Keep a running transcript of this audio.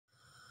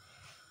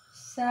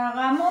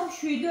საღამო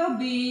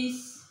მშვიდობის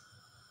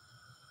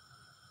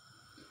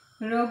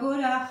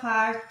როგორ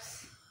ახართ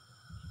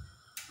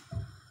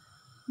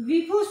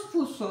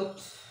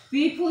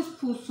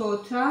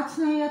ვიფუსფუსოთ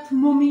რაღაცნაირად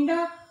მომინდა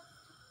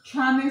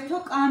ჩამერთო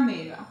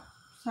კამერა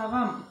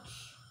საღამოთი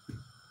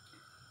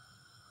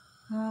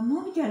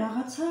მოვიდა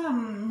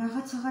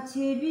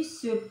რაღაცეების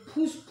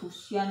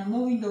ფუსფუსი ანუ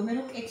მოვიდო მე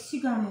რომ კექსი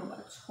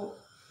გამოვაცხო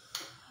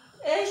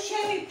ეს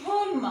ჩემი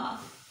ფორმა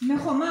მე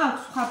ხომ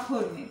აქვს სხვა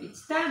ფორმებიც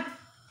და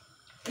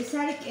ეს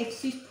არის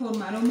კექსის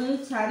ფორმა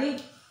რომელიც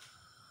არის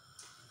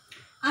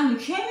ანუ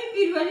ჩემი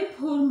პირველი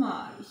ფორმა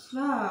არის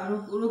რა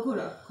როგორ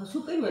აქვს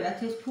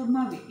უპირველად ეს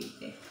ფორმა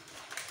ვიყიდე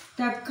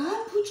და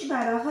გაფუჭდა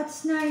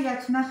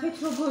რაღაცნაირად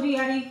ნახეთ როგორი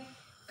არის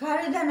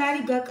გარედან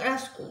არის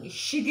გაკრასკული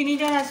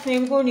შიგნიდანაც მე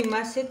მგონი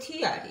მასეთი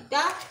არის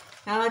და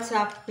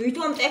რაღაცა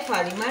ვითომ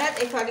ტეფალი მაგრამ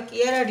ტეფალი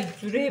კი არ არის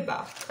ძვრება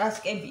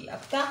კრასკები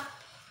აქვს და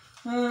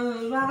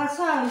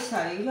რაღაცა ის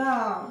არის რა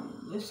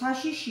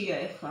საშიშია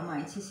ეხლა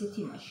მაინც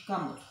ესეთი მასში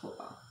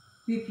გამოცხობა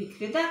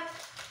ვიფიქრე და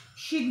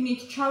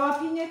შიგნით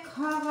ჩავაფინე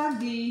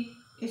ქაღალდი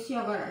ესე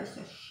აღარ არის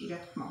საშიში რა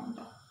თქმა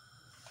უნდა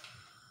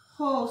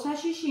ხო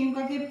საშიში იმ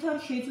გაგებით არ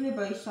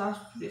შეიძლება ის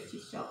ასწრეს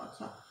ის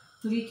რაღაცა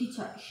რითიც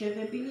არის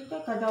შეღებილი და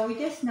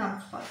გადავიდეს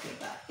ნამცხვარზე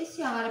და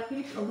ესე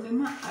აღარაფერი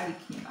პრობლემა არ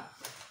იქნება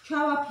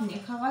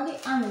ჩავაფინე ქაღალდი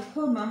ანუ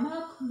ფორმა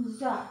მაქვს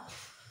მზად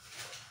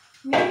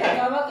მინდა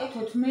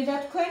გავაკეთოთ მე და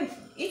თქვენ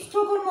იცით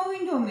როგორ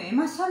მოვინდომე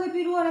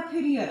მასალები რო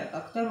არაფერი არა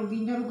გაქვს და რო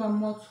გინდა რომ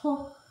გამოაცხო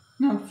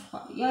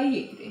ნამცხვარი აი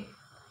ეგრე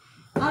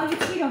არ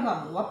ვიცი რა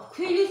გამოვა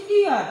ფქვილისი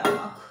არა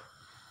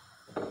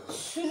მაქვს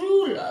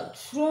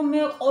სრულად რომ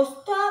მეყოს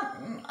და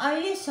აი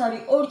ეს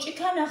არის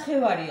ორჭიქა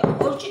ნახევარია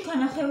ორჭიქა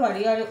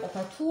ნახევარი არ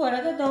ეყოფა თუ არა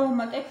და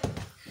დავამატებ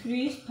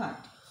შრის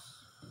ფანტას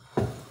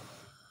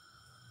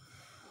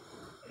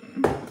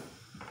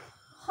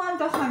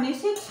ხანდახან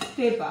ესეც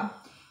ხდება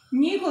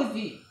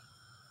ნიგოზი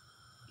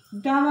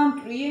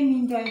დავამტრიე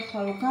მინდა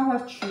ეხლა რომ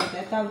გავარჩიო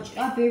და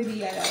დავჭრა ბევრი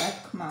არა რა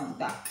თქმა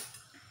უნდა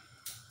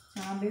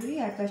ძალიან ბევრი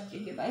არ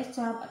დასჭირდება ეს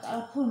ძალიან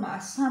პატარა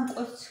ფორმაა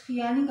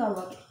სამკვერცხიანი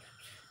გავაკეთოთ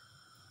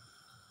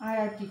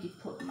არა დიდი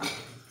ფორმა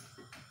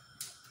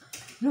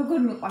როგორ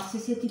მიყვარს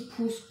ესეთი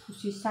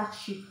ფუსფუსი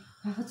სახში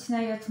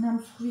რაღაცნაირად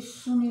ნამსხურის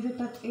სუნი რო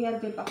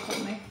დატრიალდება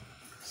ხოლმე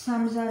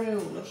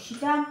სამზარეულოში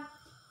და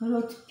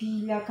რო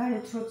თბილა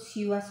გარეთ რო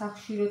ცივა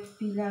სახში რო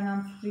თბილა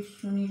ნამსხურის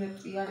სუნი რო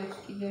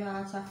ტრიალებს კიდე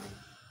რაღაცა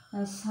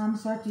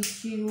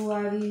სამზადისი რო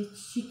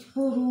არის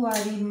სითბო რო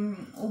არის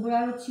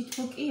უბრალოდ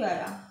სითბო კი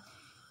არა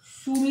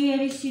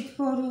სულიერი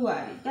სითბო რო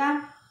არის და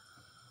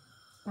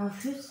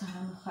ბავშვებს არ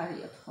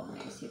მოხარიათ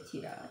ხოლმე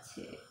ესეთი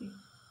რაღაცეები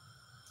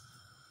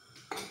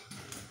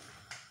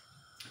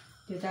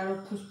დედა რო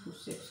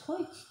ფუსფუსებს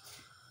ხო იცით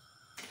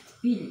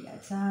თბილია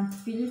ძალიან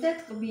თბილი და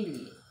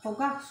ტკბილი ხო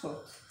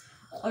გახსოვთ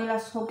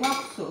ყველას ხო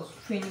გახსოვს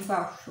ჩვენი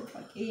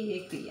ბავშვობა კი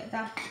ეგრეა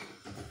და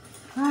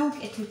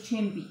გავუკეთებ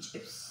ჩემ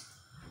ბიჭებს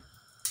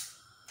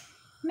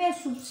მე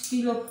სულ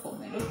ვცდილობ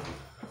ხოლმე რომ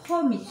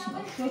ხომ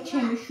იცნობ რომ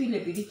ჩემი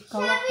შვილები რით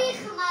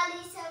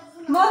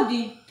გავახმარებ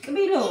მოდი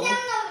ტკბილო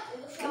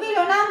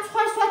ტკბილო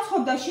ნამცხვარს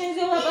ვაცხობ და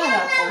შენზე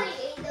ვლაპარაკო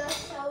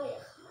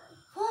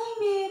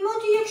ვაიმე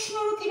მოდი ეგ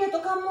შნუროკი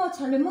რატო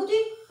გამოაცალე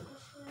მოდი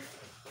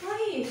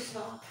აი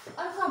ესა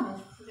არ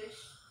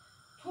გამოსწრეს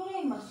თორე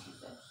იმას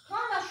იზებს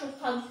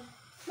თამაშობს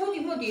თავს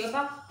მოდი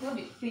აბა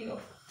მოდი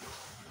ტკბილო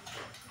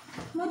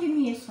მოდი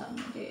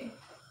მიესალმე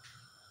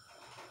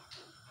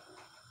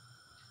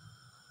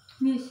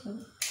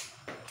მიესალმე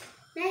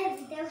მე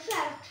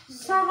ვიდეოში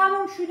საღამო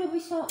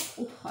მშვიდობისა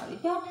უთხარი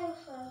და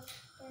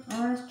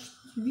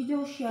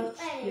ვიდეოში არ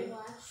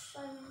ვჩნდება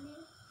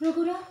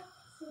როგორა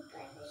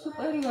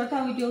სუპერი ვარ და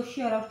ვიდეოში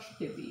არ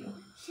ვჩნდებიო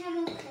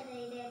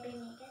შემოხედები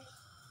მიგეთ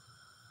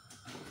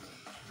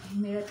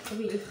მე რა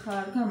ტკბილი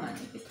ხარ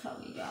გამანები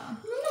თავი რა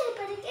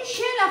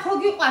შენა ხო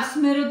გიყვარს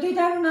მე რომ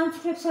დედა რომ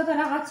ნამცხრებსა და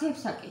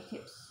რაღაცებს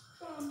აკეთებს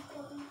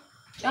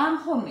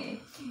ჭამხომე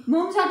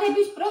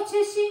მომზადების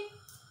პროცესი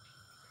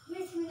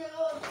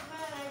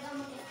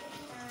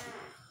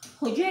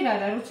ხო ჯერ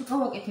არა როცა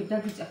გავაკეთებ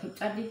დაგიძახებ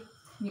წადი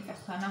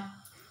ნიკასთანა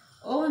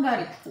ოღონდ არ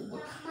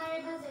იჩხუბოთ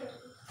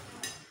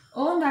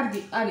ოღონდ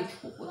არ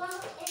იჩხუბოთ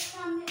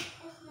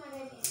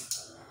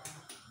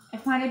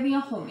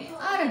ეხმარებიან ხოლმე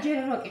არა ჯერ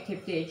არ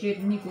ვაკეთებდე ჯერ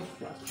ნიგოს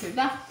ვარჩევ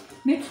და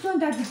მე თვითონ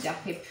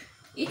დაგიძახებ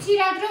იცი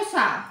რა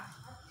დროსაა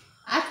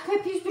 10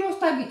 ქვეფის დროს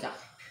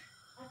დაგიძახებ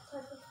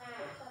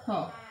ხო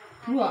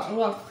რა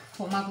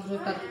ხო მაგ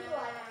დროს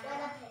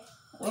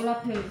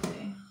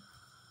ყველაფერზე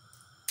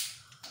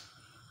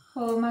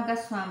ხო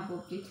მაგას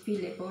ვამბობდი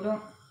თბილებო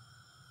რომ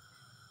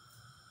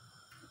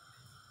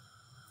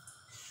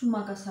სულ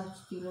მაგას არ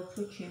ვცდილობ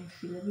რომ ჩემი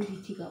შვილები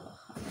რითი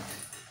გავახარო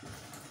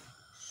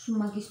სულ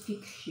მაგის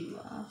ფიქრში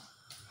ვარ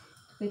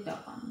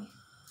დედაყამი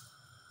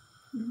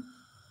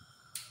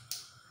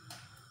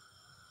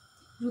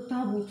რომ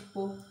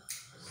დავუთბო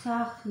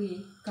სახლი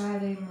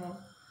გარემო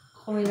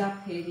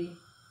ყველაფერი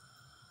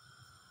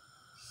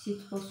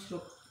სითბოს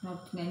რო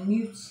გრძნობდნენ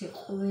მივცე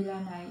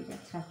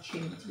ყველანაირად რაც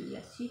შემიძლია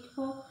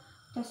სითბო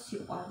და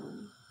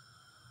სიყვარული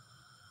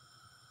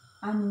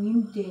ანუ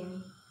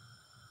იმდენი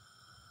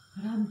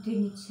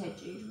რამდენიც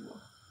საჭიროა.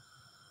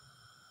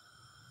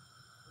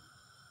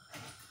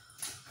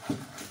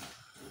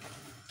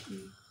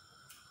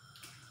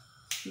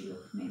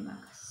 ვცდილობ მე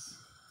მაგას.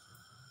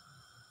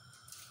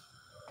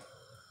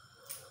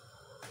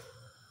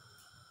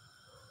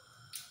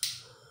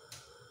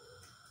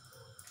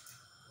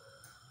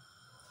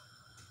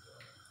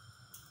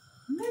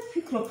 მე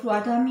ვფიქრობ, რომ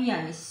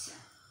ადამიანის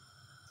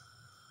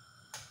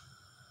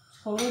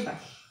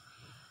ცხოვრებაში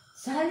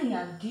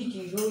ძალიან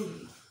დიდი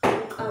როლი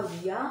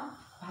უკავია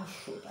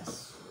ბავშვობას.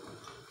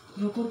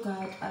 როგორ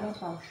გაატარა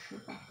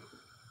ბავშვობა.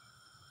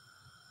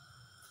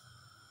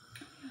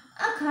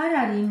 აქ არ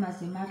არის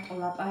იმაზე მარტო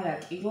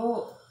ლაპარაკი, რომ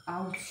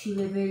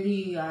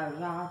აუცილებელია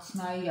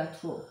რაღაცნაირად,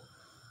 რომ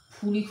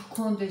ფული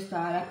გქონდეს და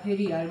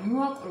არაფერი არ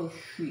მოაკლოს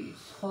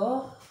შვილს, ხო?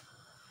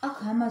 აქ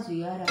ამაზე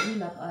არ არის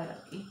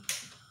ლაპარაკი.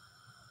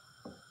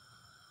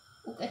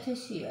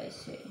 უკეთესია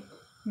ესე,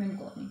 მე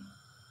მგონი.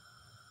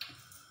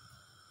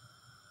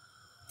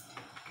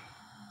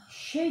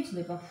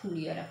 შეიძლება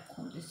ფული არ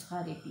გქონდეს,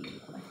 ღარიბი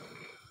იყო.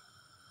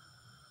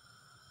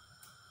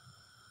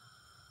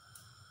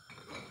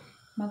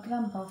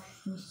 მაგრამ ბავშვს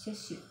მისცეს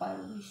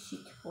სიყვარული,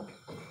 სითბო,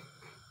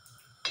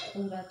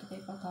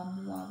 ყურადღება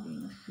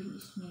გამოავინო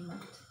შვილის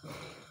მიმართ.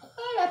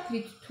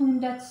 ყველაფრით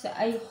თუნდაც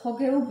აი ხო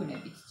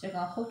გეუბნებით,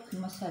 წეგან ხო თქვი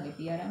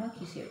მასალები არ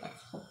მაქვს ისე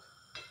ვაცხობ.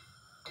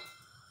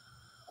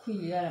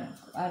 ქვილი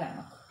არ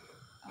მაქვს.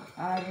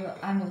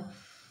 ანუ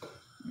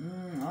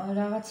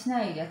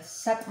რაღაცნაირად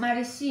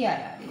საკმარისი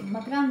არ არის,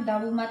 მაგრამ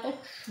დავუმატოთ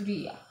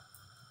შვრია.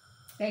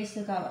 და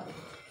ისე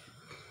გავაკეთოთ.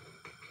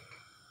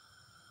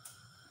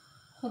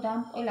 ხო და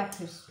ამ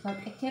ყველაფერს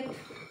ვაკეთებ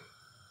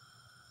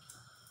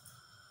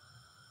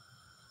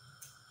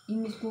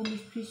იმის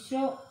გულისთვის,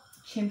 რომ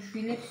ჩემ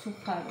შვილებს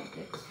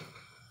უხაროდეთ.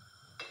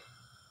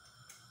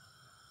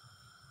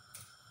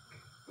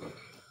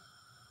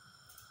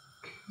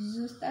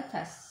 ზუსტად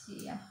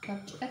ასია.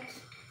 დავჭრათ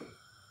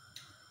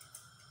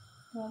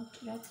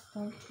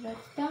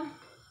და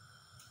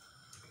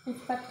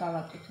უცბად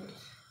გავაკეთოთ.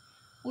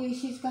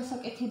 ისის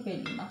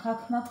გასაკეთებელი მაქვს,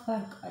 აქ მაქვს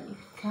ბარკალი,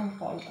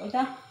 გამყვა უკვე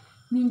და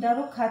მინდა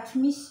რომ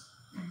ქათმის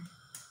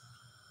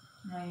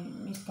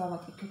ის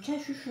გავაკეთო,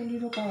 ჩაშუშული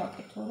რომ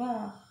გავაკეთო რა.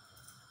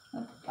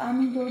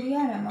 პამინდორი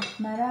არა მაქვს,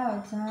 მაგრამ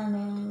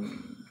ძალიან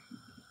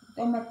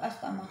ტომატ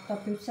პასტა მაქვს და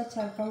ბევრსაც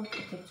არ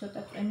გავუკეთებ,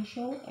 ცოტა წვენი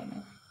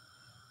შევუყენებ.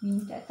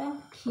 მინდა და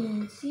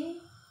ქინძი,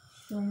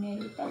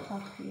 სუნელი და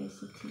ხახვი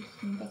ესეთი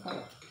მინდა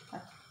გავაკეთო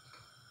ქათმით.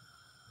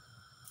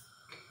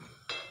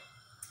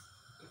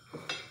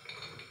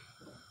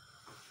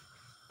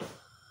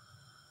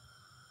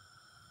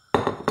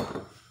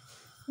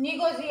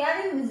 ნიგოზი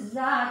არის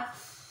მზად.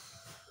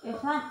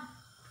 ეხლა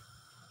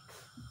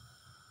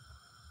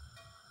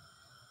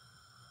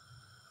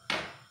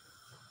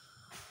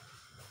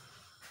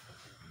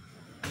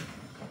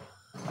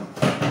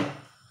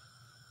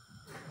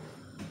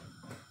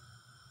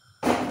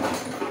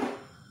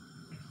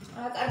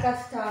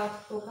კარგად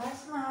დააწყო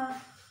გასმა.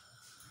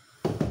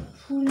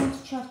 ფულით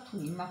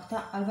ჩართული მაქვს და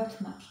ალბათ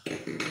მაგიტო.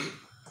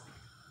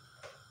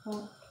 ხო,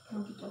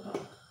 მაგიტო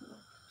დააწყო.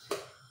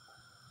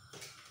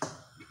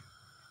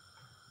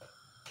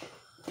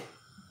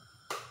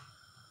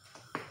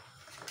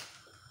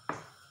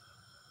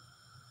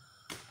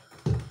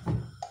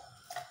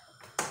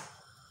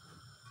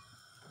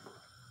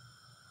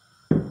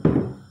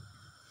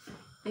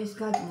 ეს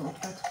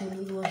გადმოვდგათ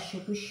ხელი როა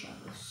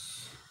შეგვიშალოს.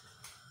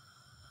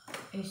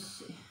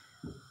 ესე.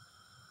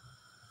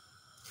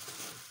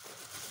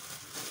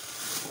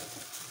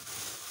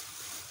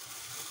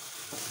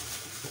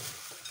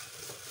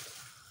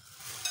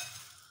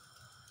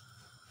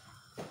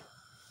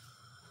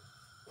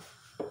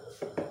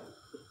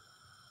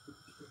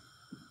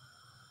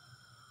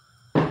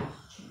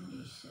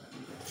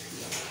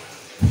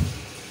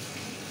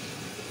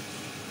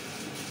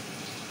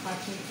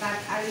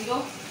 კარკალი რო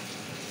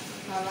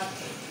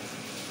გავაკეთე.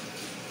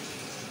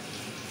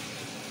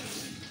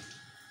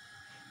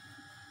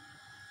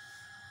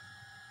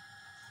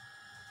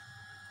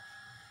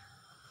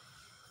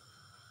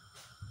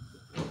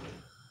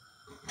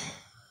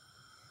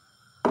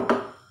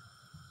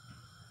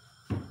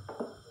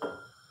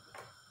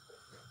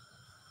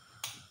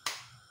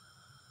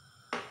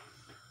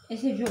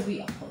 ესე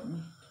ჯობია ხოლმე,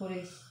 თორე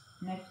ის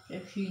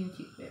ნერვებში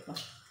ინტიგრება.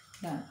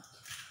 და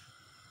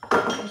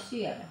ესე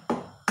არა.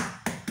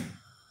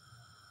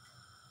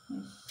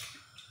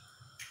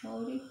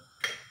 ორი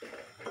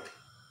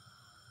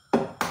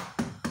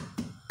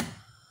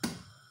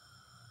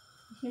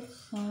ეს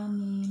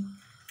სამი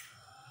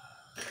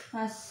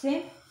ასე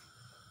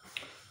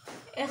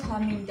ეხლა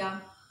მინდა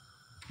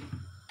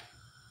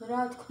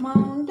რა თქმა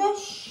უნდა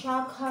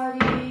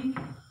შაქარი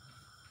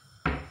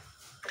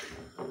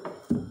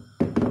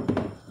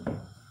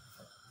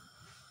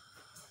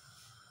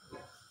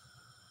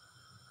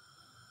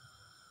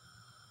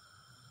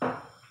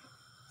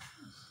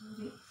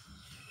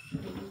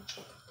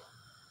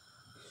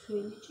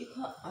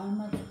ჭიქა არ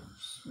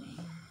მაძლევს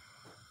მე.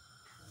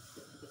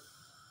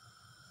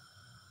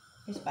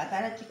 ეს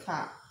პატარა ჭიქა,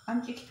 ამ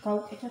ჭიქით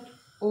გავუკეთოთ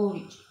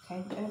ორი ჭიქა,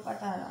 იმიტომ რომ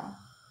პატარაა.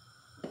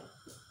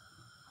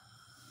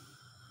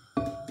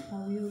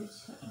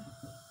 ვიცი რა.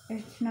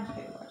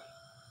 1.5.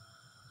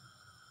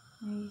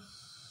 ის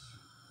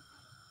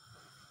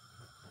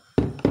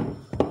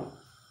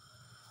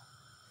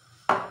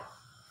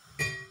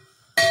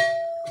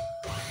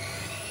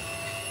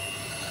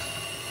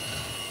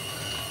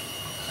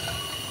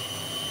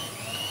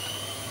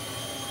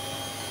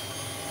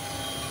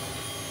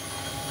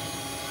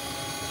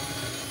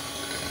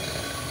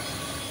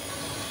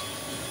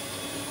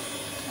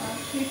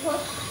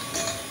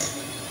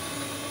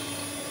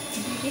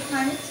დიდი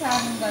ხანით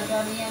არ უნდა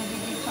ძალიან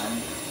დიდი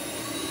ხანი.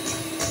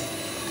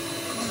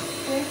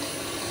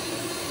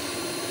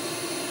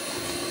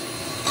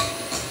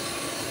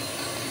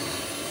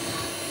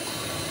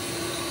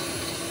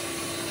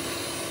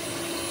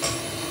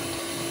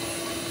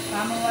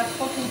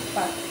 გამოვაწყოთ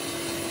უცბად.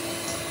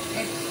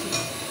 კექსი.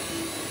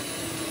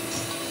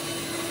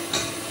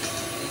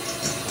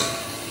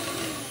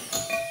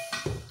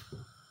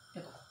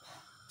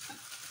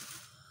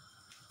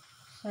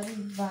 სარი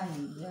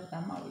ვანილი არ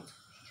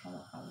დამავიწყდი,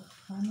 ჩავაყავოთ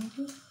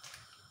ვანილი.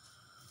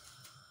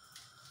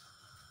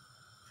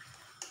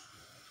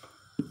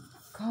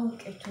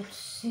 გავუკეთოთ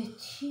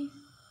ზეთი.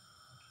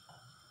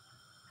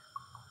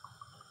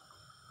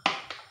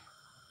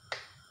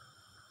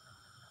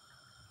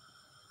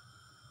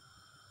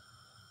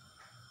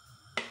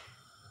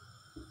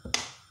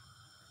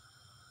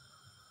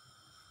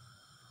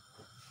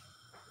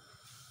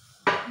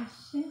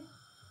 ესე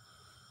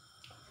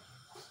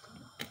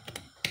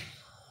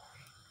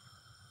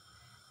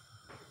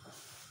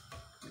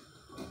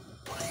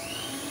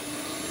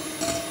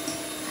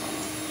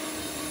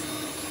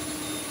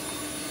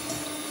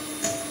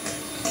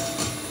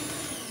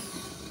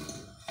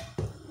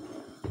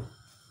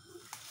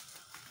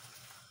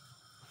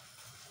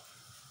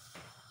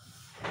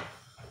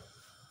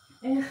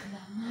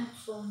ეხლა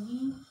მაწონი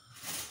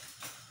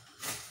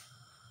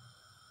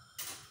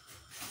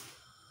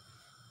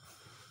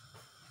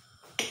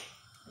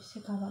ესე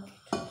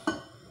გავაკეთოთ.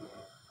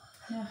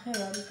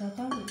 ნახევარი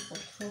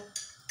გადავიღოთ, რომ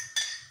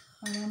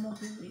არ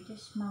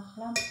ამოვივიდეს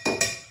მაღლა.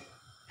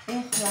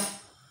 ეხლა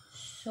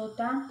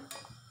სოდა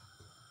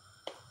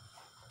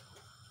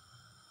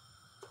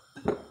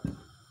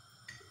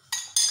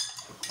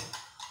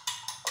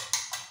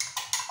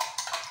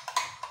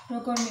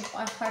როგორ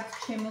მიყვარხართ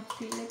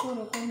შემოთბილებო,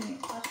 როგორ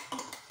მიყვარხართ.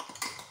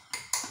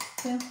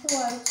 თქვენ ხო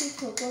არ იცით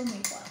როგორ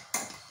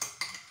მიყვარხართ.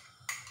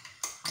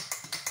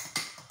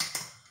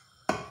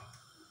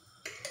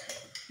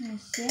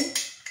 ესე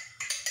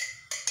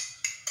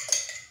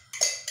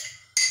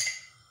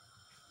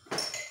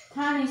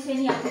თან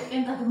ისინი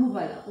აქეთკენ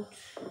გადმოვალავთ.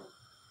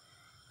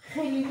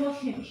 ხელი რო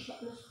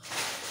შემიშალოს.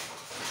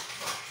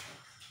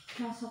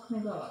 გასაქმე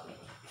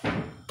გავაკეთოთ.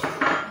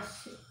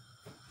 ესე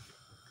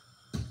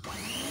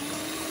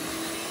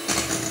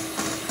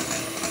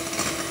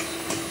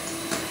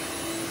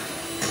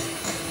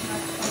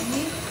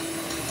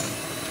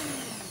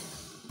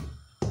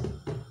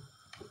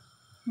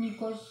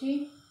ნიკოსი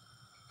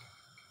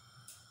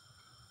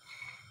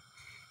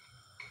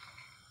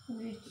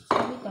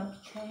ვიწყდი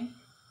დამჭაი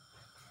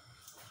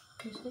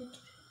ესე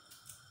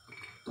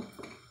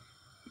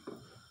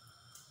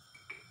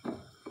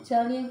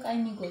ძალიან კაი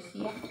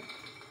ნიკოსია.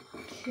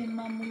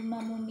 შემამულმა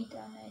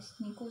მომიტანა ეს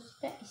ნიკოსი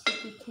და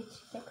ისეთი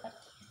თეთრი და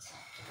კარგია.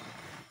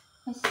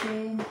 ესე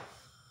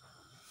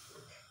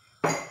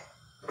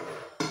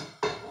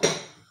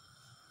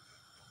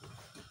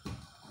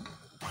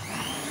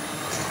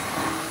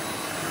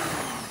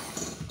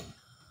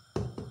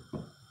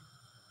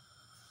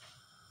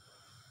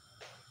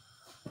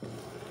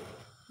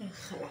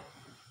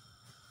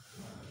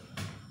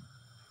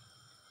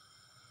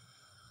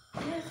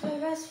ეხლა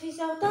რას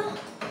ვიზავ და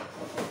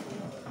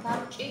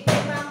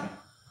დავჭირდება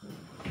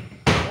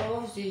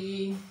ოზი.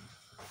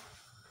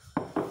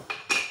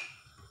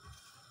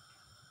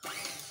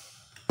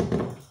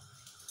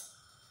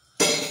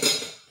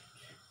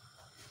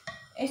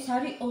 ეს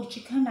არის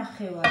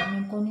 2.5. მე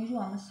მგონი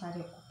რომ ამას არ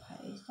ეყოფა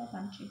ეს და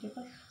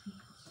დამჭირდება 7.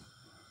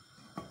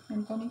 მე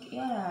მგონი კი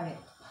არ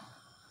ეყოფა.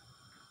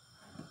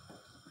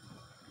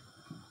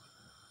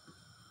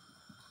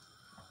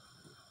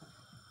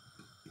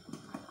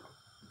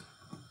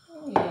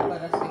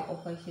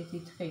 ისეთი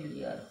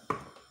თხელი არა.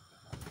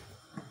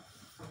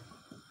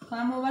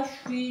 გამოვა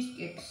შვის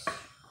კექსი.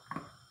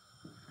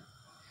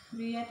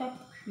 შვია და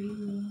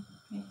შვილი.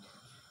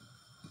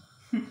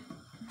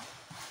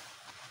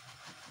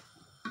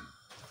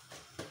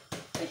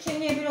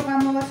 ეჩენიები რომ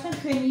გამოვაცხენ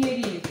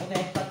ჩვენიერი იყო და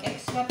ეხლა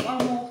კექსი რატომ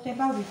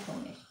მოუხდება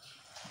ვითომ ერთი.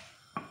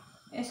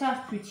 ეს არ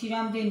ვიცი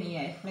რამდენია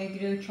ეხლა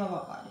ეგრევე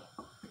ჩავაყარე.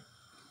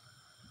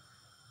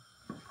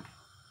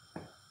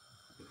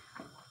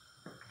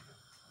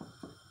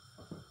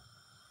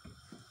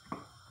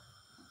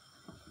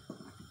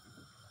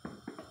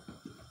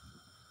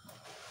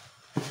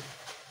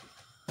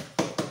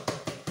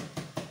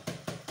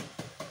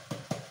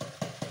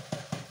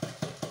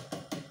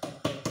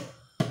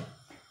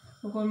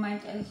 როგორ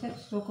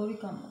მაინტერესებს როგორი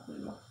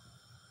გამოღვივა.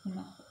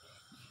 ვნახოთ.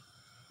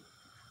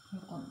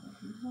 როგორ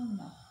მოღვივა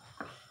ვნახოთ.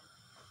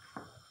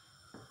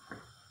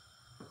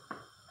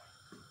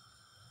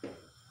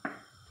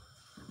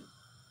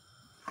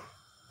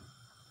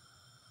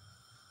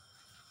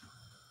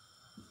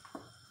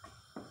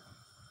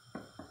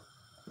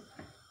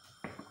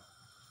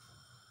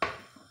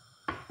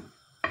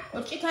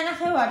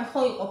 ორჭიქანახევარი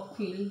ხო იყო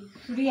ფქვილი.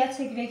 შვიაც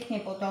ეგრე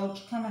იქნებოდა,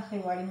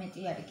 ორჭიქანახევარი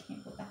მეტი არ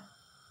იქნებოდა.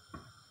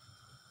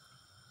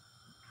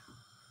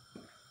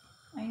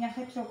 აი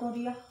ნახეთ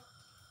როგორია.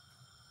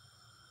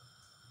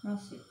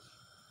 ასეთ.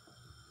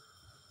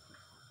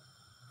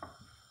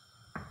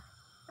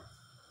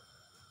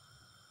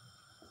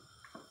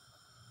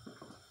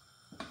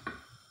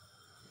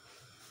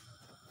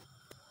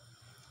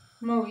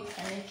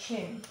 მოვიტანე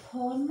ჩემი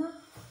ფორმა,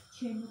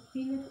 ჩემი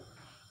ფილები.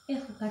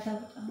 ეხლა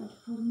გადავიტანოთ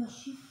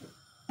ფორმაში.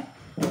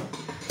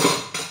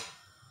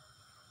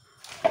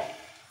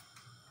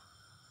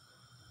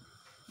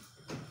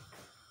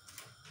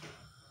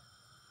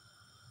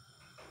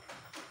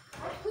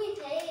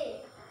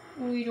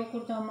 უი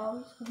როგორ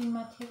დამავიწყდი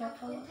მათი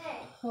რატო?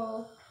 ხო.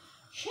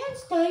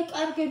 შენც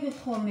დაიკარგები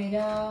ხომე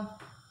რა.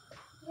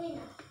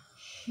 ვინა?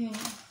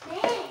 შენ.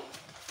 მე?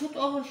 თუ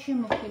აღარ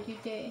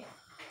შემოხედიდე.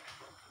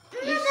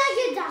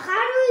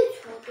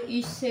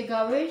 ისე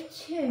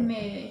გავერჩე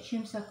მე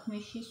ჩემ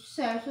საქმეში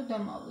საერთოდ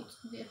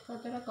დამავიწყდი ახლა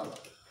და რა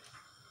გავაკეთე.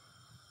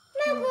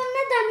 მე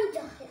გონა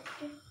დამიძახე.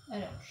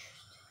 არა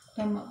უშუალოდ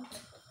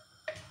დამავიწყდი.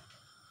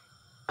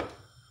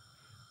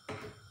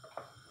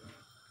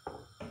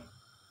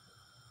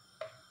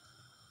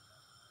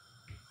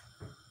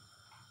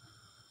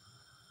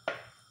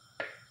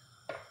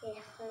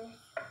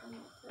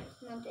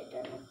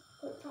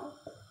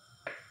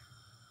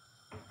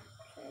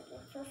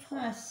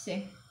 ასე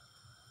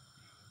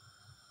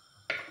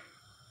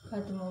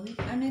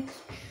გადმოვიტანეთ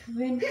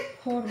ჩვენ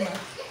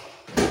ფორმას.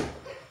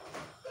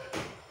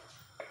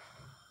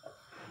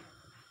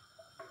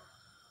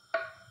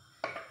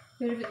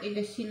 ვერ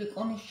ვიყიდე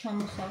სილიკონის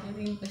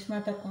ჩამოსაღები იმպես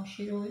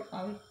ნადაკონში რო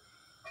ვიყავი.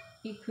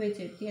 იქ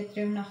ვეძებდი,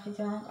 ადრე ვნახე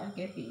ძალიან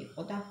კარგები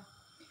იყო და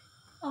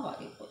აღარ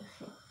იყო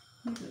ახლა.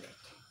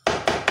 მივიღეთ.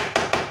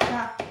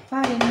 და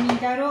ბარემ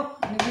მინდა რომ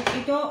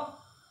ვიყიდო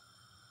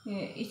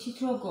იცით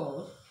როგორ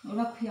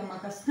რა ქვია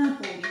მაგას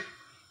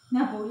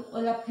ნაბორი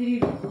ყველაფერი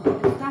რო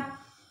ქონდეს და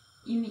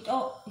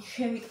იმიტომ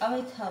შევიკავე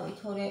თავი,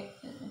 თორე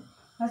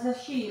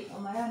ბაზარში იყო,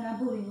 მაგრამ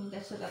ნაბორი მინდა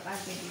ცოტა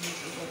კარგები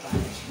მიყიდოდა.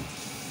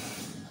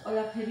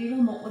 ყველაფერი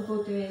რომ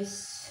მოყვებოდეს.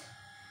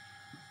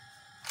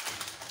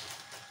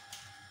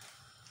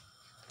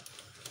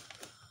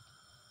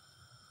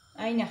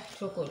 აი ნახეთ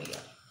როგორი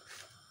არის.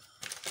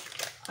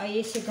 აი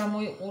ესე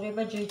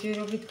გამოიყურება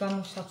ჯერჯერობით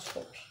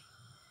გამოსაცხობი.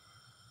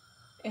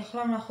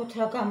 ეხლა ნახოთ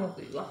რა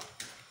გამოგვივა.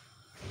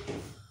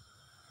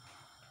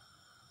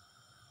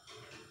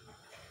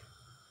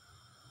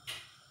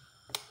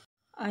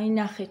 აი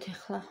ნახეთ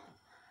ახლა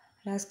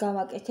რას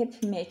გავაკეთებ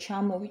მე,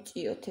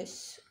 ჩამოვიწიოთ ეს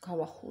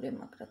გავახურე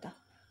მაგრა და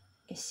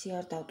ესე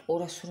არ დავთ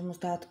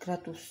 250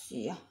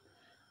 გრადუსია.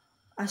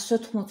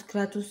 180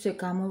 გრადუსზე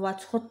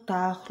გამოვაცხოთ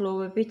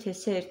დაახლოებით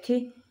ესე ერთი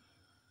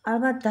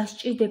ალბათ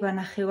დასჭირდება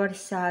ნახევარი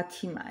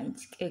საათი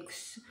მაინც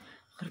კექს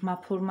ღრმა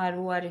ფორმა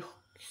რო არის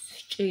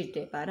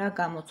სჭირდება რა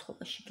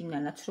გამოცხობაში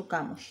გინანაც რომ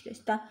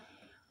გამოშდეს და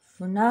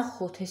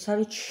ვნახოთ ეს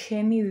არის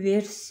ჩემი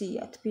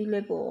ვერსია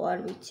თბილებო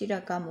არ ვიცი რა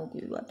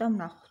გამოგვივა და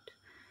ვნახოთ.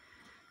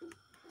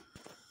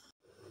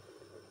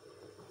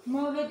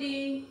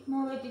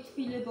 მოვედი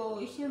თბილებო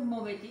ისე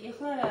მოვედი.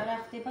 ეხლა რა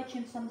ხდება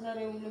ჩემ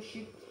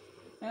სამზარეულოში.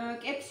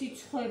 კექსი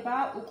ცხება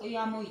უკვე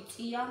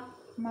ამოიწია.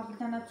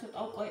 მაგდანაც ცოტა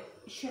უკვე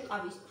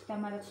შეყავის და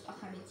მაგრამ ცოტა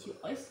ხანიც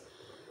იყოს.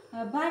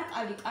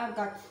 ბარკალი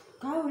კარგად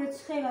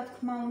გავრეცხე რა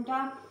თქმა უნდა.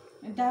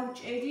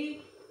 დავჭერი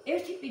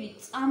ერთი პირი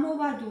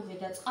წამოვადუღე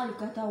და წყალი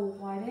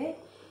გადაუღვარე.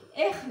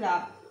 ეხლა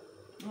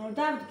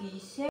დავდგი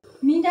ისე.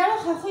 მინდა რომ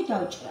ხახვი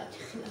დავჭრათ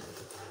ეხლა.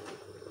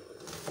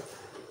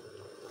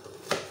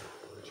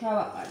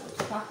 ჩავაყაროთ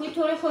ხახვი,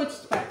 თორე ხო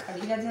იცით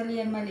ბარკალი რა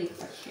ძალიან მალე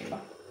იფარშება.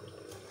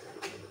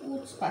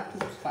 უცბად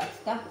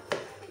და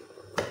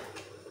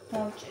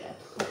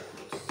დავჭრათ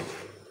ხახვს.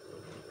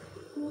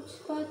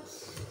 უცბად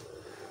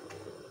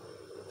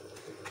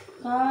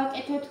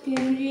გავაკეთოთ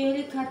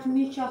გემრიელი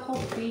ქათმის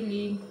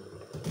ჩახოხბილი.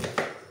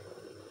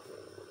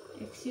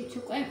 ექსიც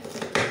უკვე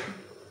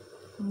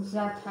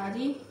მზად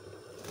არის.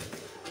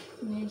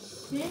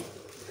 ესე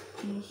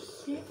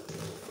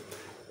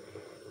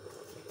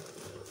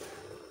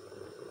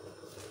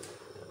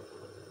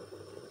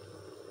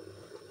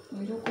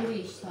როგორი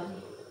ის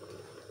არის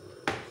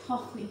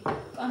ხახვი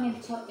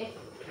კანებს აკე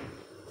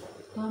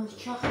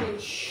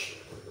დამსჩახელში.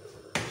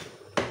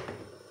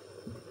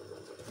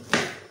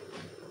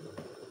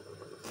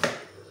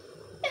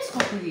 ეს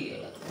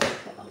ხახვიერად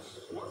ყავს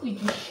რა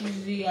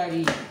ვიჯიში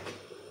არის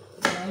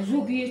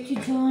ზოგიერთი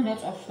ძალიან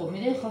აწავს ხოლმე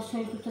და ეხლა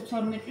საერთოდაც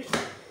არ მეწვის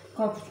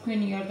გაქვს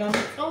თქვენი არ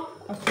დამეწო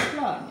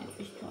ასეთლა არ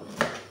მეწვის თორე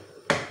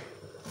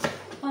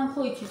ან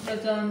ხო იცით რა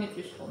ძალიან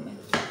მეწვის ხოლმე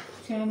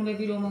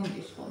ცერემლები რომ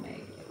მომდის ხოლმე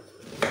ეგრე.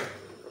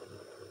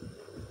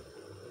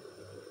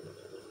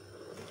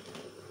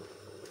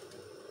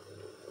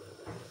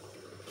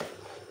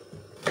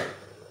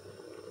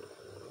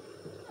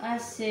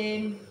 ასე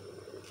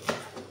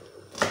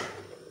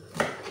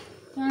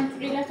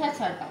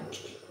განწილათაც არ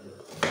დავჭრი.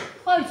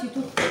 ხო იცი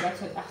თუ ხდება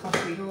ცოტა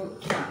ხახვი რომ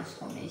ჩანს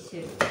ხოლმე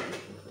ისე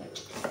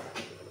დაჭრი.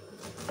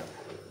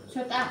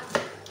 ცოტა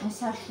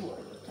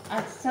საშუალოდ,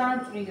 ათ ძალიან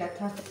წვრილად,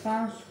 ათ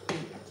ძალიან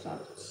სხვილად.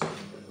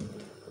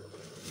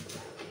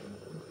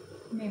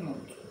 მე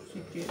მომწონს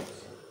ეგრეც.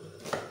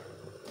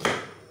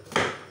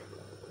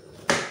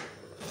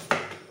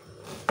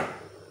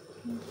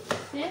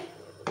 ესე.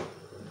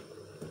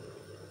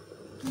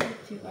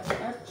 ერთი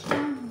გადარჩა,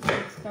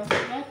 ეს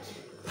დავჭრათ.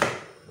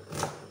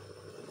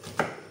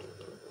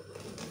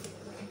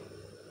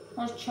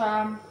 მორჩა.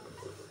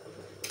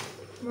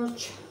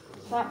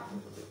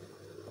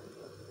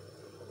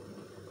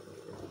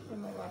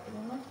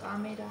 შემოვაგდოთ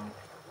კამერა.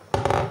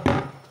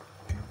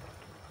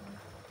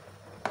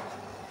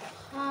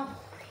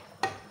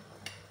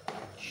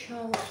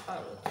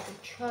 ჩავყაროთ,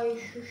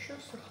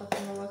 ჩაიშუშოს, ახლა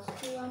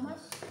მოვაწყდი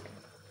ამას.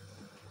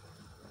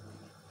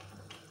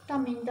 და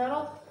მინდა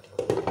რომ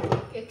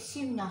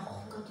კექსი ვნახო,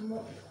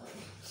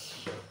 გადმოვიყურეთ.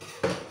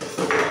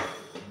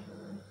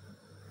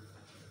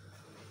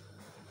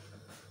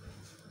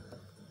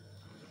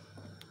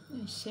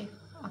 ესე,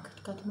 აქეთ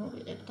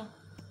გადმოვიყებ და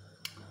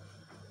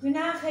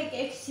ვნახე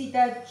კექსი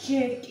და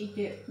ჯერ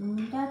კიდე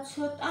უნდა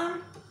ცოტა.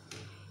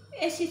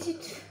 ეს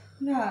იცით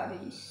რა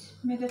არის?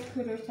 მე და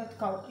თქვენ ერთად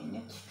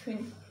გავყინეთ ჩვენ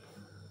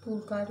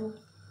ბულგარულ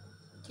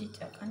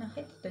ჭიჭაკა.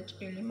 ნახეთ,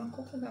 დაჭრილი მაქვს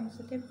უკვე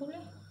გამზადებული.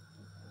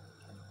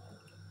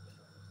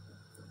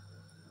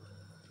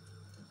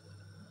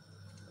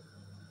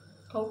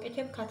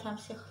 გავუკეთებ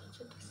ქათმის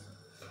ხრცობას.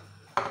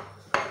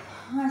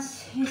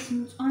 ეს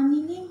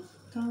მწვანილი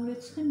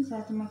გავრეცხე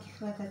მზად მაქვს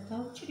ხლა და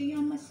დავჭრი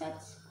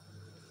ამასაც.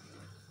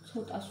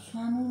 ცოტა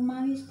სვანურ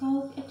მარის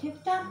გავუკეთებ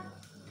და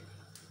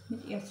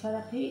მეტიაც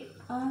არაფერი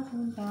არ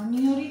უნდა.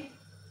 ნიორი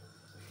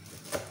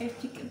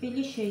ერთი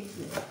კბილი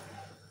შეიძლება.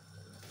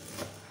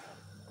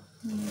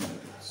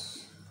 ნიორიც.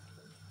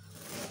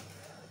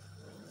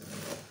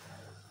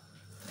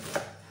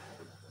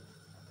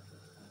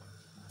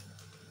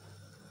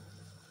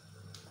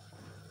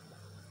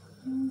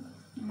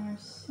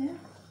 ასე.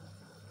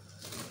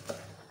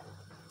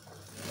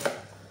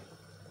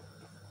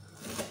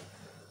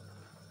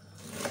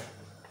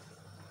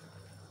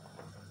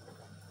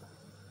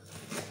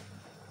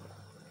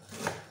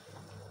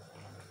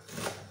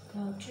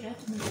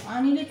 დავჭრათ,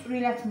 მწვანილი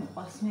წვრილად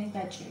მიყვარს მე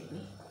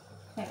დაჭრილი.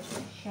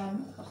 საჭმელში არ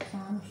მიყვარს,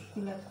 ძალიან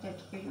წვრილად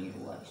დაჭრილი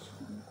რო არის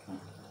ხოლმე.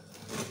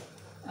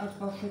 არც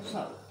ბავშვებს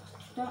არ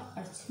უყვართ და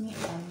არც მე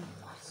არ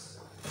მიყვარს.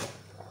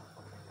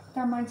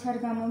 და მაინც არ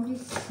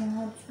გამომდის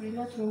ძალიან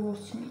წვრილად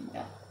როგორც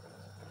მინდა.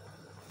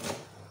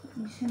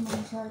 ისე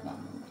მაინც არ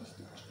გამომდის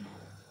დაჭრა.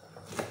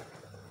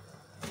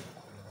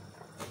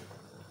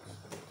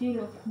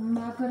 ვცდილობ,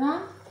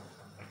 მაგრამ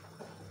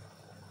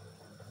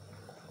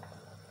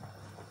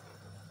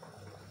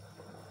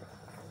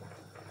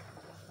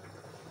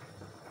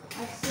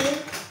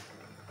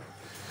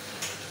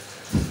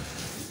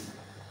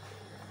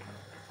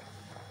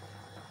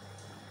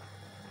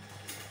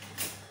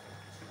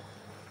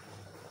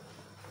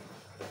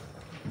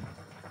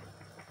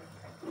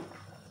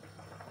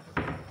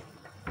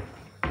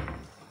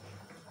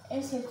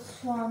ესეც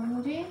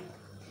სვანური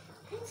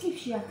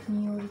პრინციპში აქ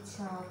ნიორიც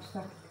აქვს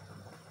და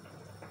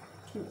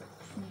თუ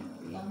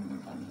ნიორი არ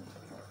მინდა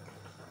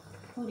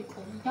ორი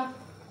კოზი და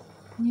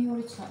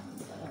ნიორიც არ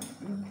მინდა რა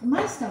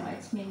მაინც და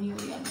მაინც მე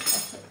ნიორი არ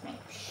მიყვარს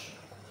საჭმელში.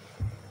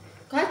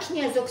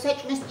 გაჩნია ზოგ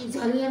საჭმელს კი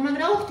ძალიან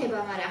მაგრა უხდება,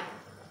 მაგრამ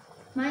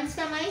მაინც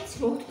და მაინც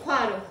რო ვთქვა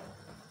რომ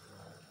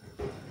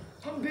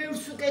ამ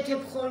ბევრს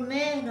უკეთებ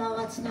ხოლმე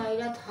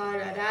რაღაცნაირად არ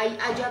არა. აი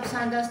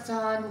აჯაბსანდას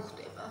ძალიან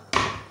უხდება.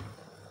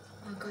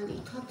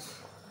 მაგალითად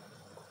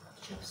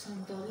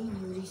ჩაფსანდალი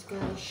ნიურის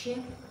გარეშე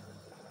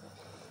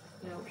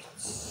რა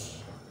ვიცი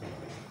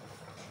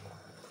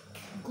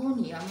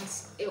მგონი ამას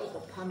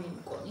ეყოფა მე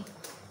მგონი.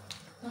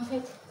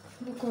 ნახეთ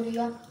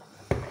როგორია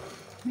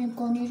მე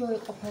მგონი რომ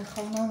ეყოფა.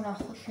 ახლა უნდა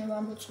ვნახო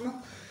შევამოწმო.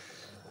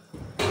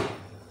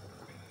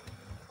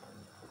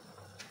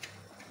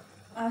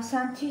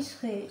 ასანთის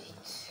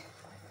ღერით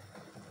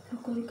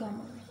როგორი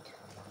გამოვიდა.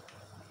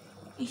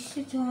 ისე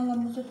ძალიან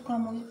ლამაზად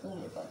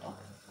გამოიყურება და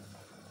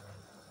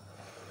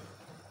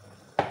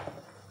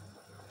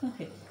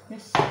ნახეთ,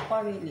 ეს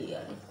ყვავილი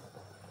არის.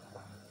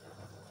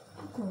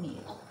 მგონი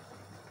იყო.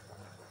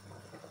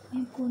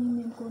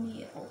 მგონი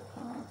იყო.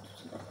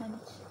 ცოტა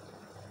ხანით.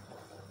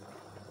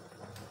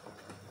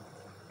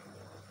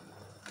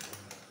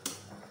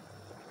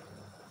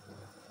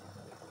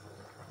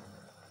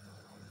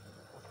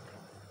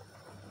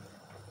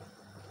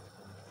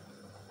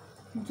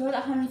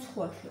 ცოტა ხანით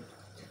ხواشევთ.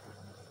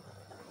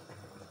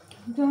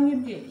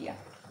 დამიბედია.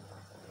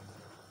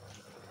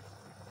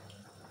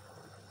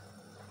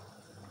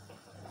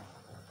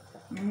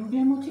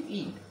 გემოთი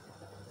კი.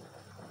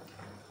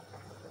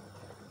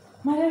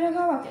 მალე რა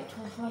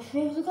გავაკეთო?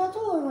 ვაშევდგა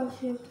თუ არ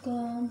ვაშევდგა?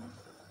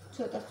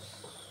 ცოტა.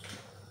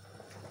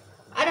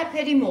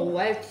 არაფერი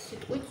მოუვა ერთი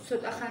სიტყვით,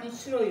 ცოტა ხანიც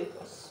რო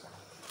იყოს.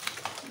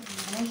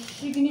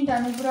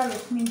 შიგნიდან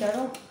უბრალოდ მინდა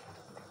რომ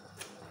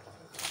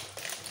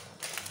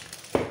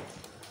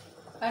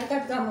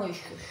კარგად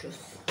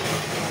გამოიშუშოს.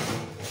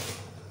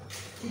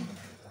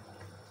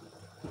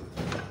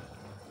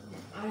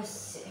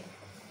 ასე.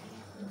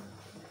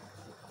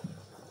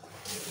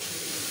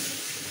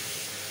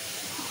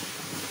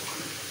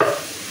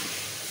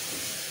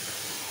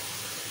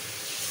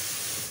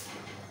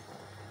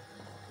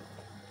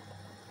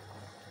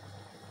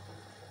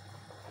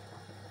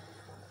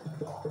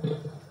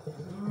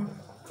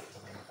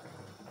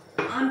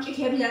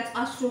 გამჭიქები და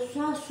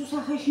წასროსვა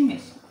სუსახეში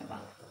მესხება.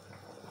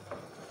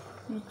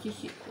 იცი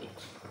სიტყვით.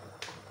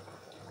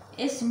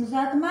 ეს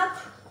მზად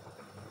მაქვს.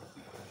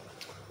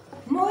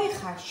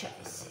 მოიხარშა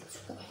ესეც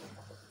უკვე.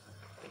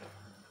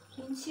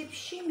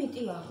 პრინციპში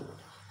მეტი არ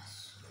უნდა ამას.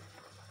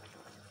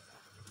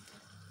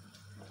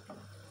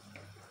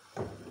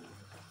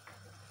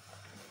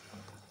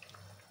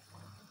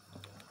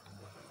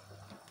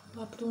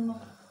 ვაბრუნო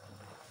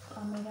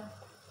კამერა.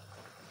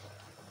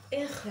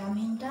 ეხლა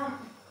მინდა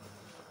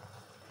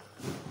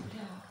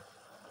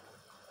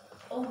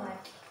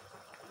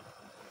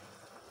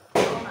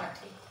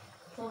ტომატი.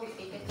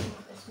 მოვიყიდეთ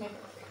ეს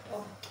მეფე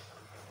ტომატი.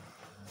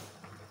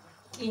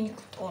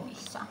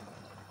 ინკტონისა.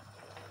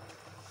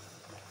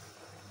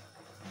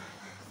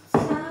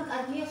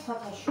 კარგია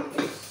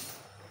სხვათაშორის.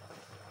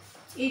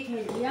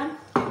 წითელია.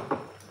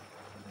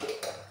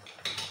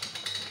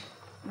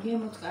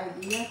 გემოთ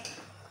კარგია.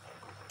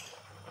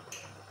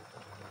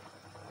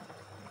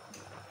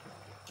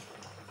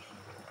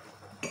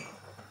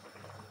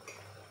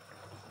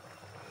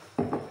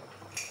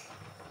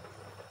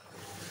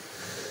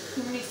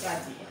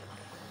 კარგია.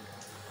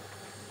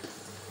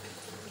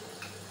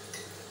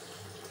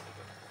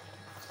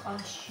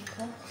 წყალში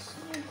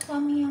გავხსნით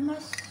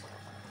ამას.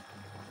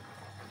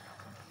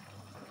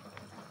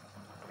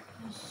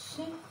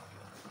 ასე.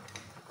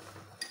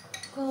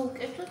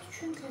 გავუკეთოთ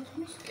ჩვენ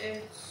ქათმის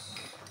კექსს.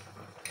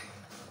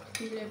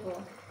 თბილებო.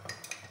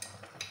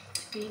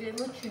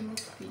 ჩემო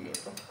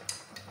თბილებო.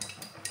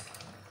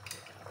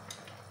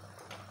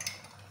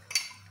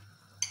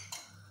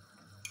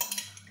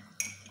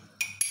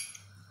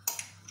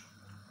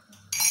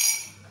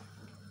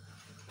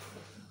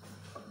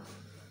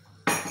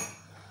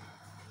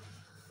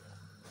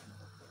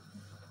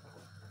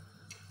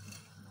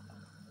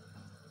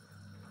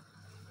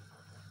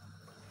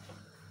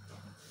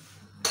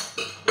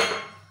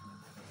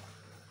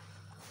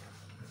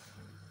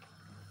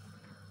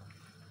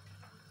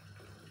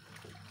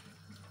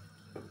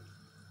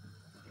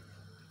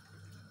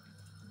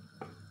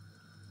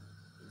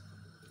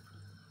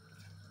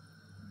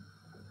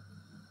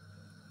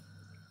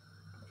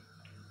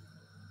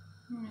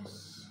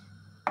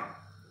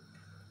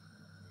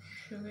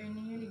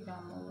 შვენიერი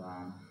გამოვა.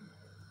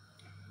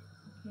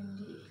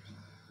 გემდიერი.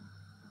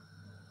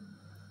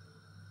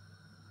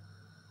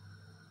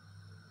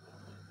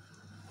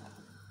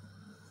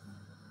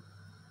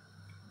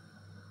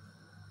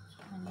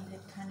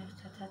 წყანილებთან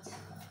ერთადაც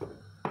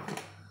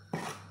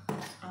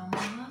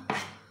ამოვა.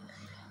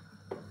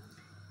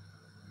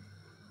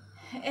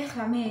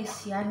 ეხლა მე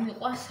ესი არ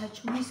მიყვარს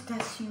საჭმლის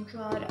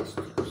გასინჯვა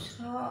არასდროს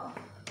რა.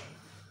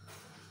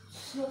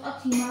 ცოტათ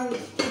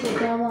იმარის კიდე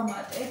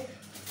დავამატებ.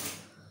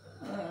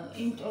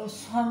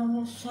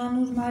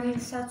 სანურ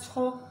მარილსაც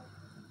ხო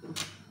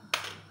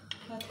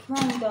რა თქმა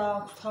უნდა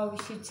აქვს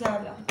თავისი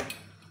ძალა.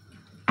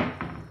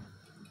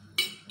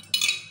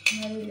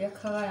 მარილი აქ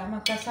აღარა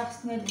მაგ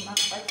გასახსნელი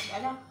მაყაჭა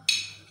და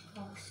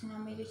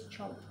გავხსნამერის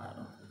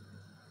ჩავყარო.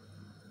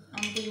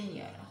 ამდენი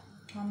არა,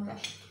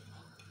 გამლაშტი.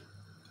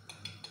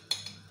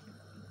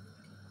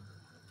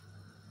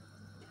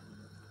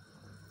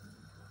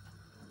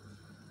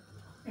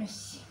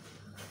 ესე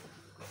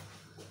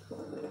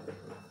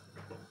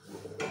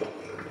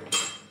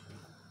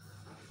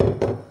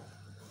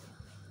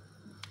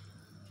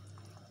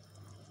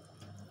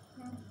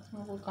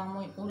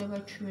გამოიყურება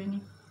ჩვენი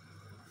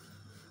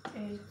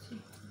კექსი.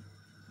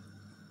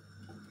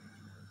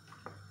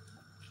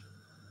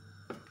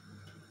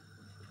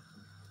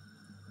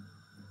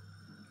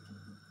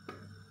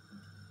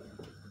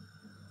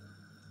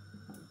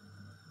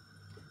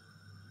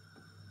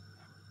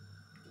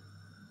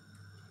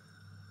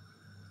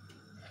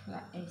 ახლა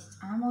ეს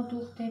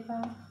ამოდუხდება.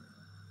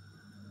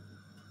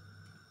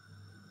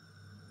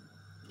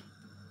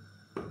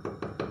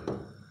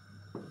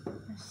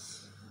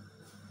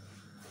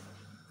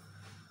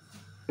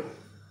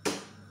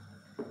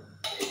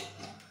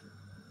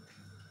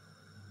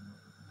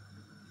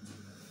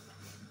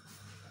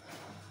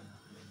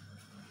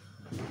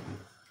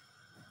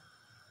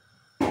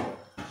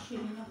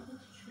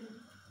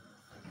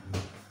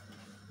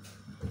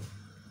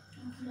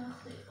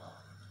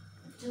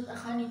 ცოტა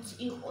ხანიც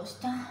იყოს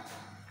და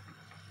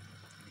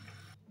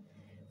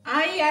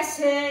აი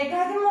ასე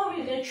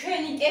გადმოვიღე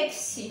ჩვენი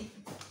კექსი.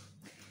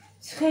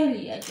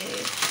 ცხელია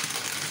ჯერ.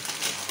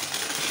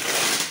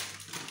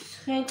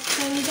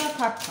 ცხელი და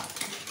ქაფა.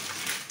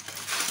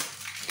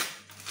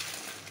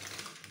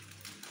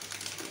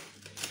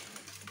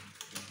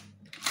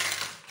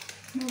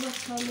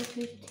 მოვასალოთ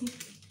ერთი.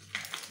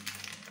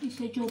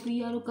 ისე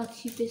ჯობია რომ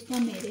გაცივდეს და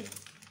მერე.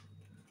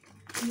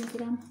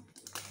 მაგრამ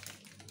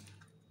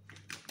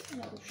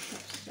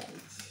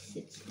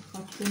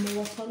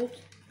მოვასალოთ.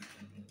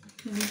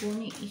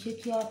 მეგონი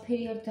ისეთი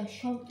აფერი არ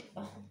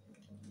დაშავდება.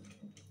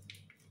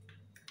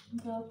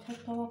 გავთარ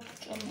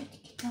დავაფუჭო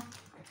მეთქი და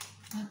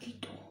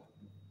აგიტო.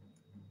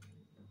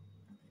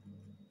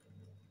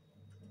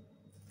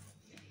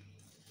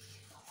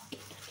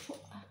 გავაკეთოთ რომ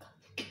არ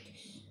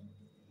გაფუჭდეს.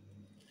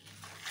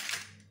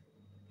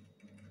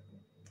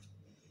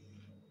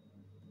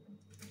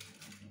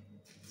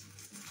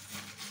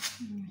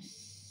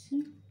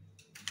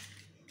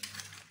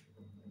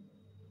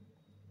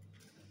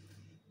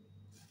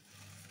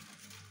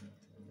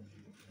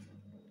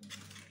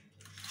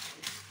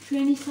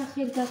 ჩვენი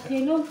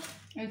სახელდახელო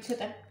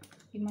ცოტა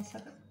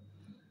იმასაკ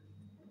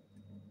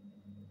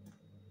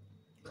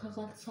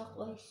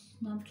ქაღალდსაყვაის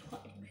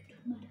ნამცხვარი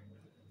თვითონ, მაგრამ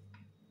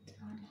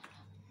ძალიან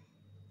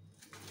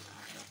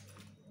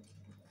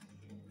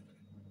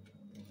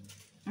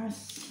არა.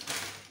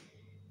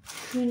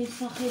 ჩვენი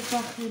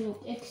სახელდახელო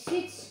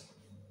კექსიც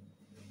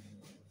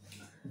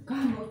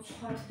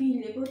გამოცხვა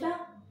თბილებო და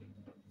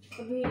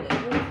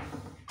კბილებო.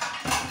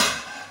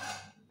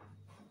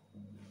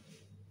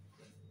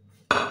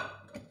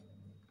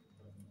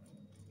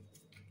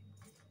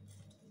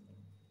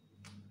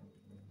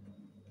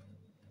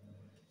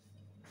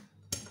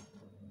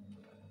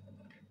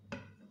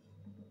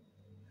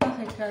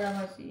 ნახეთ რა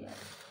ლამაზია.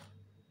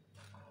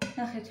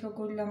 ნახეთ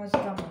როგორი ლამაზი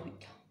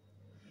გამოვიდა.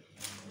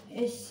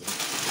 ეს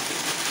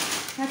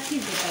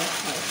გაქიდება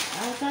ახლა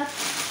ალბათ.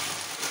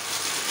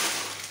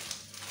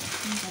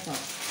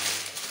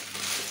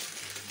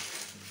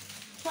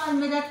 თან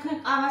მე და თქვენ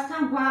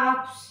ყავასთან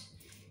გვაქვს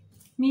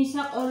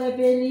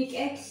მისაყოლებელი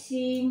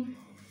კექსი.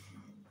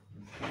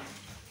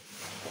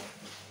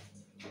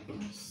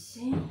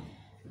 ესე.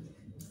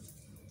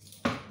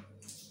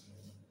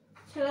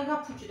 ცოტა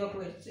გაფუჭდა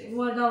გვერდზე,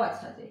 უარ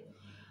დავაცადე.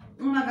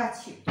 უნდა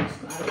გაჩიფდეს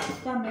კარგად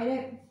და მე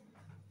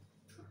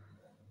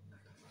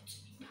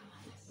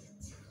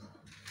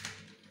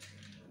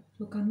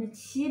რო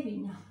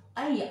გამეციებინა,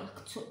 აი აქ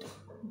ცოტა,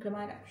 მაგრამ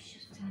არ აქვს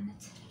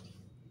ძალიანაც არ არის.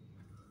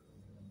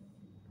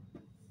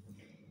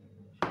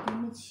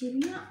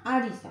 გამეციებინა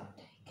არის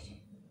ავდა იქ.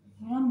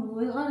 მაგრამ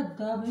ვეღარ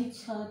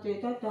დავიცადე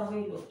და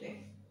დაველოდე.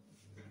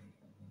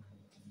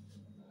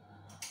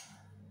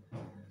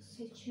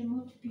 ესე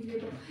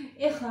შემოთბილებო.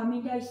 ეხლა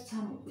მინდა ის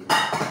წამოვიდე.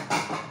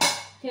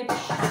 თეთრ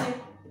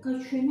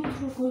გაჩვენოთ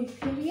როგორი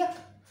ფერია.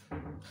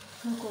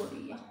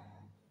 როგორია.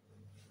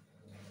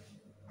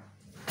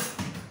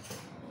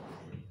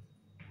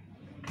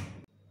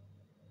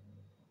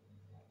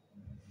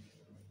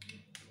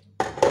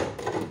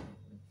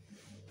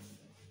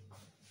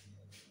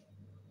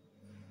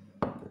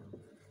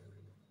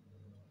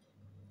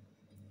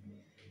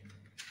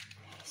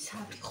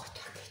 სავიღოთ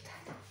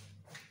აქედან.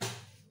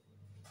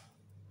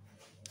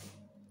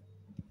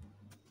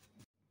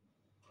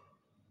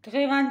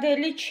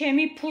 დღევანდელი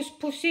ჩემი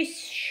ფუსფუსის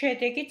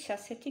შედეგიც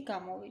ასეთი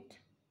გამოვიდა.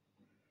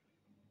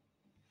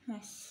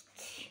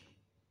 ასეთი.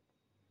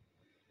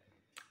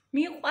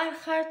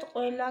 მიყვარხართ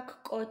ყველა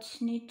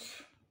გკოცნით.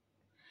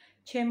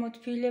 ჩემო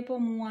თბილებო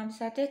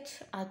მოამზადეთ,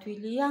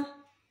 ადვილია.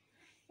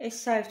 ეს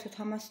საერთოდ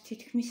ამას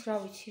თითქმის რა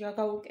ვიცი რა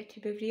გავუკეთე,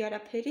 ბევრი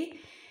არაფერი.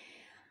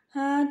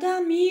 და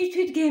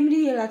მიირთვით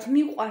გემრიელად,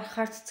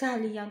 მიყვარხართ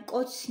ძალიან,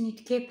 კოცნით,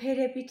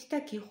 გეფერებით და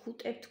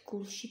გიხუტებთ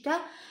გულში და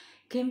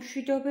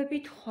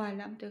გემშვიდობებით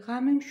ხვალამდე.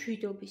 ღამე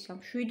მშვიდობისა,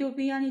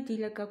 მშვიდობიანი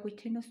დილა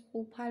გაგვითენოს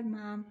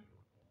უფალმა.